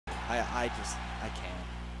I can't.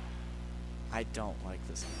 I don't like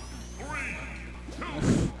this.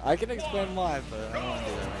 I can explain why, but I don't want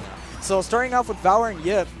to do that right now. So starting off with Valor and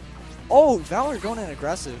Yip. Oh, Valor going in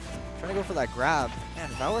aggressive. Trying to go for that grab. Man,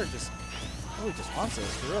 Valor just really just wants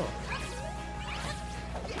this, for real.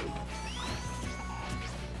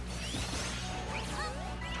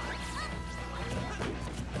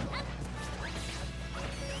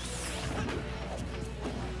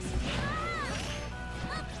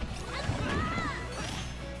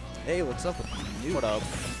 Hey, what's up with you? What up?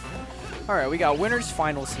 All right, we got winners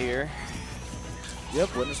finals here.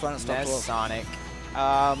 Yep, winners finals. Ness, Sonic.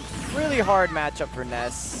 Really hard matchup for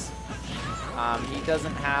Ness. He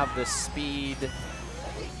doesn't have the speed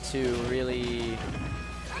to really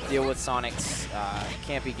deal with Sonic's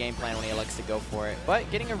campy game plan when he elects to go for it. But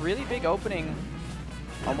getting a really big opening,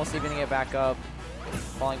 almost evening it back up,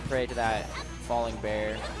 falling prey to that falling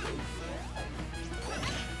bear.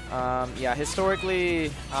 Yeah,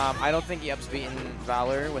 historically, I don't think Yep's beaten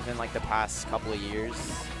Valor within like the past couple of years.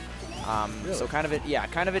 Really? So kind of a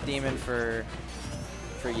demon for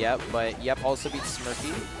Yep, but Yep also beat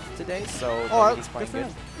Smirky today, so he's playing good.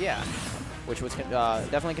 Yeah, which was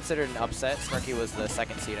definitely considered an upset. Smirky was the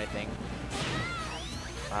 2nd seed, I think.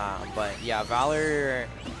 But yeah, Valor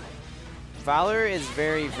is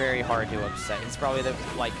very, very hard to upset. He's probably the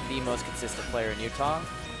most consistent player in Utah.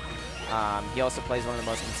 He also plays one of the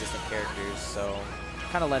most consistent characters, so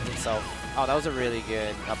kind of lends itself. Oh, that was a really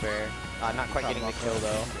good up air. Not quite getting the kill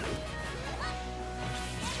though.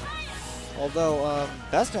 Although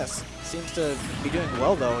Ness seems to be doing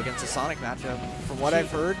well though against the Sonic matchup. From what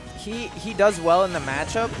I've heard, he does well in the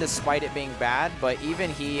matchup despite it being bad. But even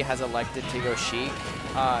he has elected to go Sheik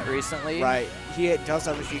recently. Right. He does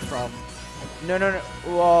have a Sheik problem. No.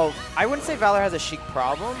 Well, I wouldn't say Valor has a Sheik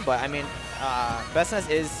problem, but I mean, Ness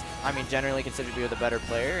is, generally considered to be the better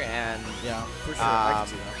player, and yeah, for sure. I can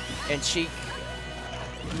see that. And Sheik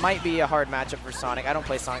might be a hard matchup for Sonic. I don't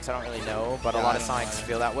play Sonic, so I don't really know, but a lot of Sonics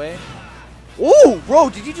feel that way. Oh, bro,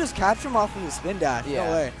 did you just catch him off of the spin dash? Yeah.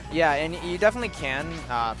 No way. Yeah, and you definitely can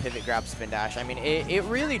pivot grab spin dash. I mean, it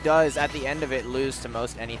really does, at the end of it, lose to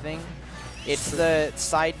most anything. It's the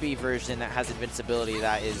side B version that has invincibility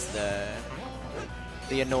that is the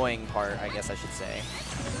annoying part, I guess I should say.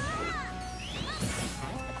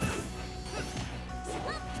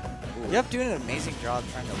 Yep, doing an amazing job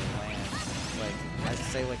trying to land. Like, I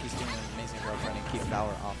say, like he's doing an amazing job trying to keep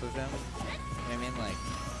Valor off of him. You know what I mean? Like,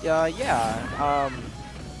 yeah.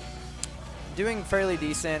 Doing fairly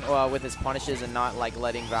decent with his punishes and not like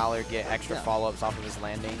letting Valor get extra follow-ups off of his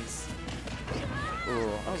landings.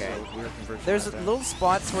 Ooh, okay. There's little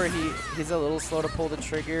spots where he's a little slow to pull the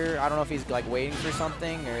trigger. I don't know if he's like waiting for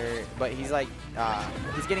something but he's like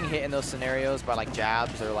he's getting hit in those scenarios by like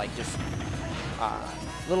jabs or like just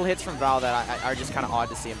little hits from Val that are just kind of odd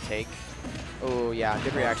to see him take. Oh yeah,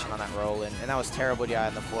 good reaction on that roll, and that was terrible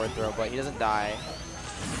in the forward throw, but he doesn't die.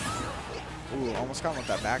 Ooh, almost got him with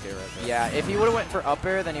that back air right there. Yeah, if he would have went for up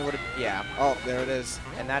air, then he would have. Yeah. Oh, there it is.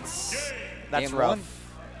 And that's Game rough. One.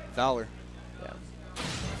 Valor. Yeah.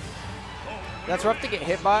 That's rough to get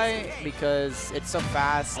hit by because it's so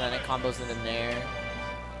fast and it combos into Nair.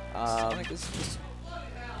 Sonic is just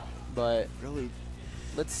but really.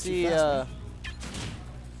 Let's see. Let's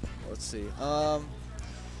see. Alright.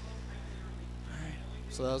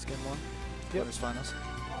 So that was game 1. Yep. Winners finals.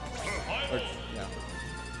 Or, yeah.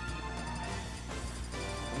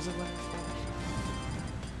 Was it winners finals?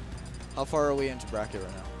 How far are we into bracket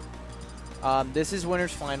right now? This is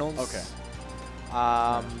winners finals. Okay.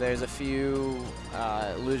 There's a few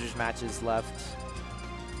losers matches left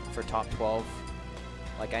for top 12.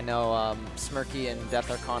 Like I know Smirky and Death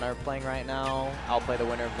Arcana are playing right now. I'll play the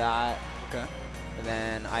winner of that. Okay. And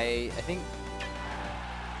then I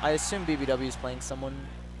assume BBW is playing someone,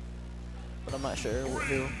 but I'm not sure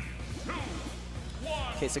who.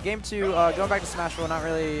 Okay, so game 2, going back to Smashville, not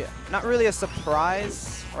really a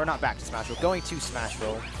surprise, or not back to Smashville, going to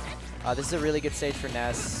Smashville. This is a really good stage for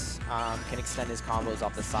Ness. Can extend his combos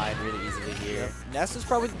off the side really easily here. Yep. Ness is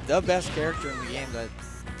probably the best character in the game that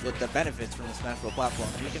benefits from the Smashville platform.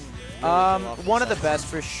 You can really one of the best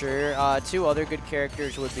for sure. 2 other good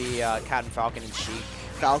characters would be Cat and Falcon and Sheik.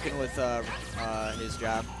 Falcon with his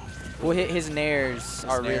jab. Well, his nairs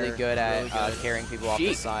are really good at carrying people off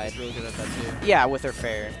the side. Sheik is really good at that too. Yeah, with her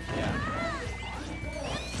fair. Yeah.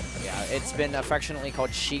 Yeah, it's been affectionately called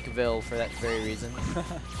Sheikville for that very reason.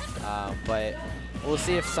 But we'll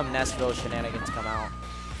see if some Nessville shenanigans come out.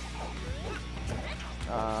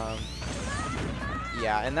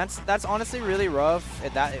 Yeah, and that's honestly really rough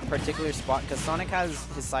at that particular spot because Sonic has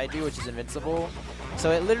his side B, which is invincible. So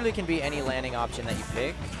it literally can be any landing option that you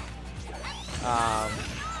pick.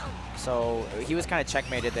 So he was kind of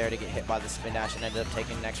checkmated there to get hit by the spin dash and ended up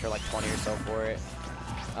taking an extra like 20 or so for it.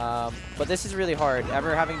 But this is really hard.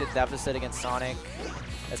 Ever having to deficit against Sonic,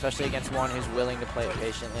 especially against one who's willing to play it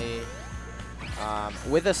patiently.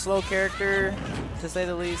 With a slow character, to say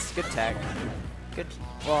the least. Good tech. Good.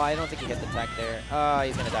 Well, I don't think he hit the tech there.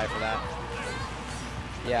 He's going to die for that.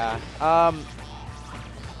 Yeah.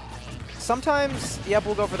 Sometimes, yep,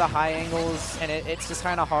 we'll go for the high angles, and it's just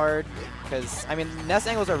kind of hard because, I mean, Ness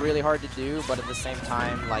angles are really hard to do, but at the same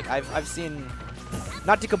time, like, I've seen,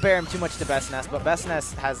 not to compare him too much to Best Ness, but Best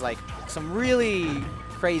Ness has, like, some really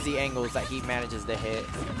crazy angles that he manages to hit.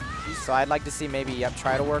 So I'd like to see maybe, yep,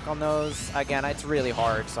 try to work on those. Again, it's really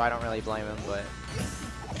hard, so I don't really blame him,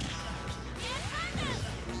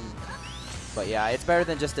 but yeah, it's better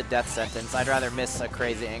than just a death sentence. I'd rather miss a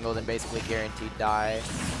crazy angle than basically guaranteed die.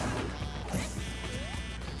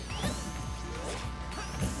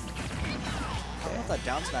 That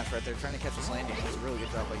down smash right there, trying to catch his landing. That was a really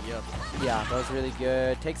good job by Yip. Yeah, that was really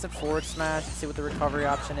good. Takes a forward smash. Let's see what the recovery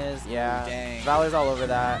option is. Yeah, dang. Valor's all over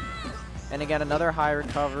that. And again, another high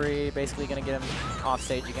recovery. Basically going to get him off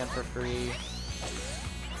stage again for free.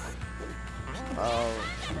 Oh,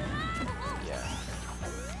 yeah.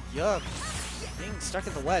 Yup. Being stuck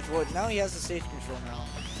at the ledge. Well, now he has the stage control now.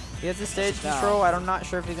 He has the stage control. I'm not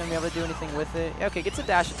sure if he's going to be able to do anything with it. Yeah, okay, gets a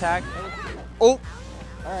dash attack. Oh!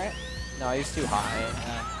 Alright. No, he's too high.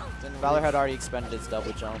 Valor had already expended his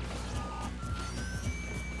double jump.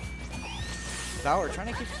 Valor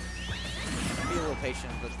trying to be a little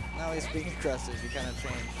patient, but now he's being aggressive. He kind of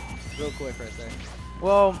changed real quick right there.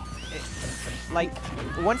 Well, like,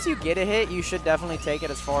 once you get a hit, you should definitely take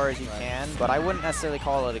it as far as you can, but I wouldn't necessarily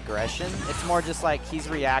call it aggression. It's more just like he's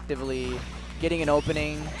reactively getting an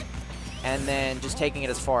opening and then just taking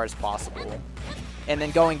it as far as possible. And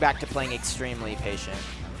then going back to playing extremely patient.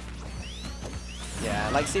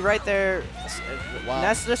 Yeah, like, see right there, wow.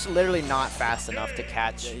 Ness just literally not fast enough to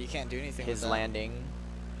catch you can't do anything his with landing.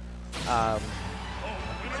 2-0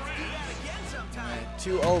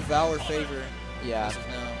 Valor favor. Yeah.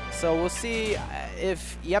 So we'll see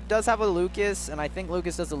if Yep does have a Lucas, and I think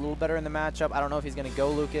Lucas does a little better in the matchup. I don't know if he's going to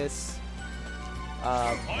go Lucas.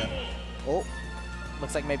 Oh,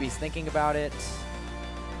 looks like maybe he's thinking about it.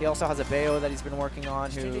 He also has a Bayo that he's been working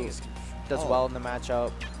on who does well in the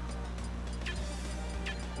matchup.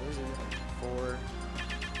 4.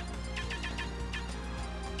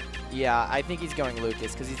 Yeah, I think he's going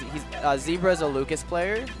Lucas because he's Zebra's a Lucas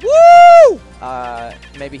player. Woo!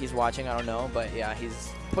 Maybe he's watching, I don't know, but yeah, he's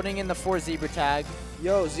putting in the 4 Zebra tag.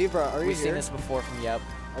 Yo, Zebra, are you here? We've seen this before from Yep.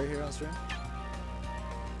 Are you here on stream?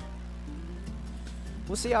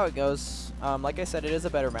 We'll see how it goes. Like I said, it is a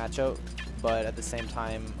better matchup, but at the same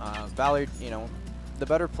time, Valor, you know, the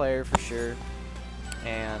better player for sure,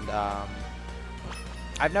 and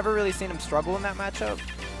I've never really seen him struggle in that matchup.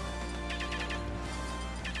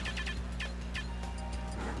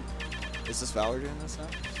 Is this Valor doing this now?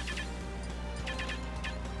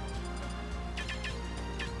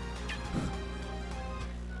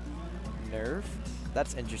 Nerfed?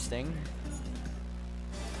 That's interesting.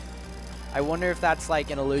 I wonder if that's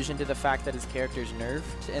like an allusion to the fact that his character's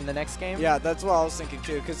nerfed in the next game. Yeah, that's what I was thinking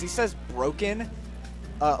too, because he says broken,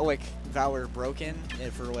 like Valor broken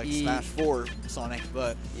for like Smash 4 Sonic,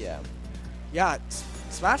 but yeah,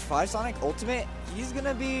 Smash 5 Sonic Ultimate, he's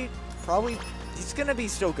gonna be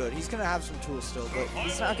still good. He's gonna have some tools still, but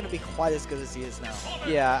he's not gonna be quite as good as he is now.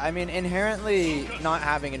 Yeah, I mean, inherently not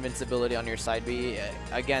having invincibility on your side B,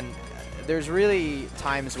 again, there's really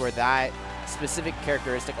times where that specific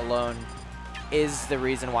characteristic alone is the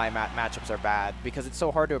reason why matchups are bad, because it's so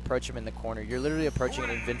hard to approach him in the corner. You're literally approaching an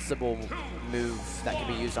invincible move that can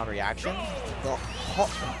be used on reaction.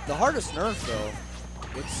 The hardest nerf, though,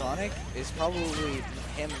 with Sonic is probably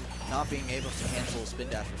him not being able to cancel spin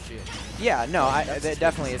dash or shield. Yeah, no, that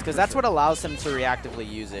definitely is, because that's what allows him to reactively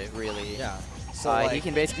use it, really. Yeah. So like, he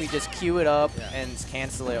can basically just queue it up and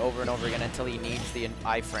cancel it over and over again until he needs the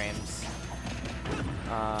iframes.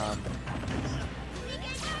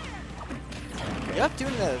 Yep,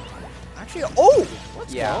 doing the actually. Oh,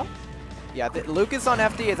 let's go. Yeah. Lucas on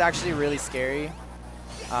FD is actually really scary.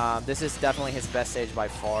 This is definitely his best stage by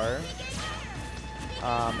far.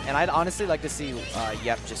 And I'd honestly like to see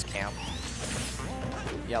Yep just camp.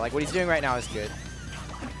 Yeah, like what he's doing right now is good.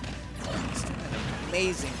 He's doing an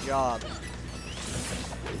amazing job.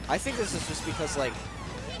 I think this is just because, like,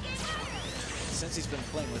 since he's been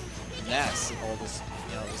playing with Ness and all this,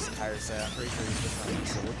 you know, this entire set, I'm pretty sure he's just not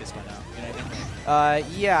used to Lucas by now. You know what I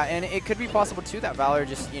mean? Yeah, and it could be possible too that Valor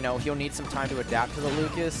just, you know, he'll need some time to adapt to the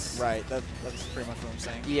Lucas. Right. That's pretty much what I'm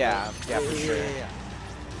saying. Yeah, for sure. Yeah.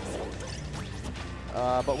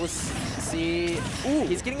 But we'll see. Ooh,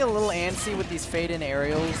 he's getting a little antsy with these fade-in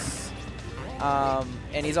aerials.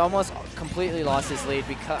 And he's almost completely lost his lead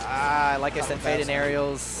because, like I said, fade-in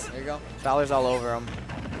aerials. There you go. Valor's all over him.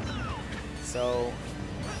 So,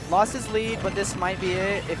 lost his lead, but this might be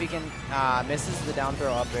it if he can misses the down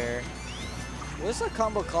throw up air. What's that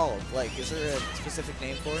combo called? Like, is there a specific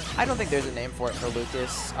name for it? I don't think there's a name for it for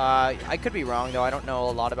Lucas. I could be wrong, though. I don't know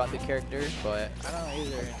a lot about the character, but... I don't know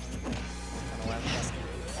either.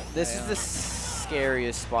 This is the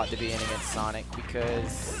scariest spot to be in against Sonic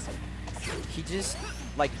because he just...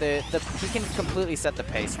 Like, he can completely set the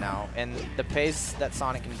pace now, and the pace that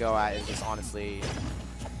Sonic can go at is just honestly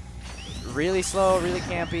really slow, really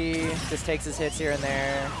campy, just takes his hits here and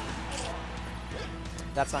there.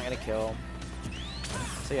 That's not going to kill.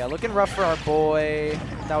 So yeah, looking rough for our boy.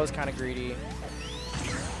 That was kind of greedy.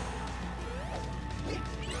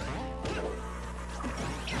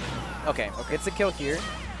 Okay, gets a kill here.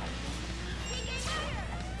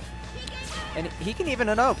 And he can even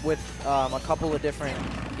it up with a couple of different...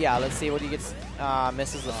 Yeah, let's see what he gets.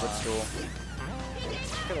 Misses the footstool.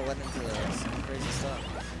 Could have let him into some crazy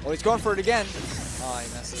stuff. Oh, he's going for it again. Oh,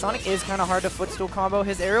 he messes Sonic is kind of hard to footstool combo.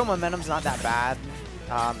 His aerial momentum's not that bad.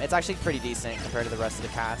 It's actually pretty decent compared to the rest of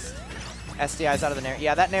the cast. SDI's out of the Nair.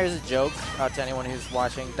 Yeah, that Nair is a joke to anyone who's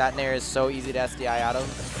watching. That Nair is so easy to SDI out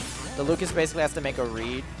of. The Lucas basically has to make a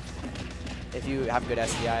read if you have good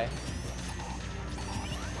SDI.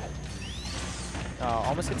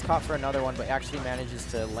 Almost gets caught for another one, but actually manages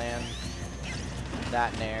to land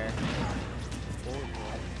that Nair.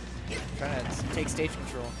 Trying to take stage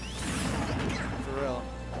control. For real.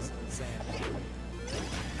 That's insane.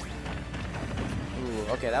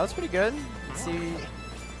 Ooh, okay, that was pretty good. Let's see.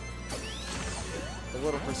 The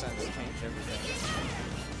little percents change everything.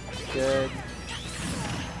 Good.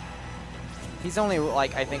 He's only,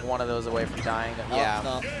 like, I think one of those away from dying. Oh, yeah.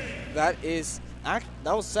 No. That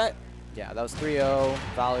was set. Yeah, that was 3-0,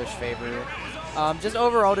 Valor's favor. Just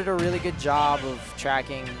overall did a really good job of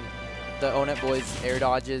tracking the Onet boys' air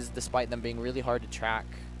dodges, despite them being really hard to track.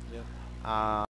 Yep.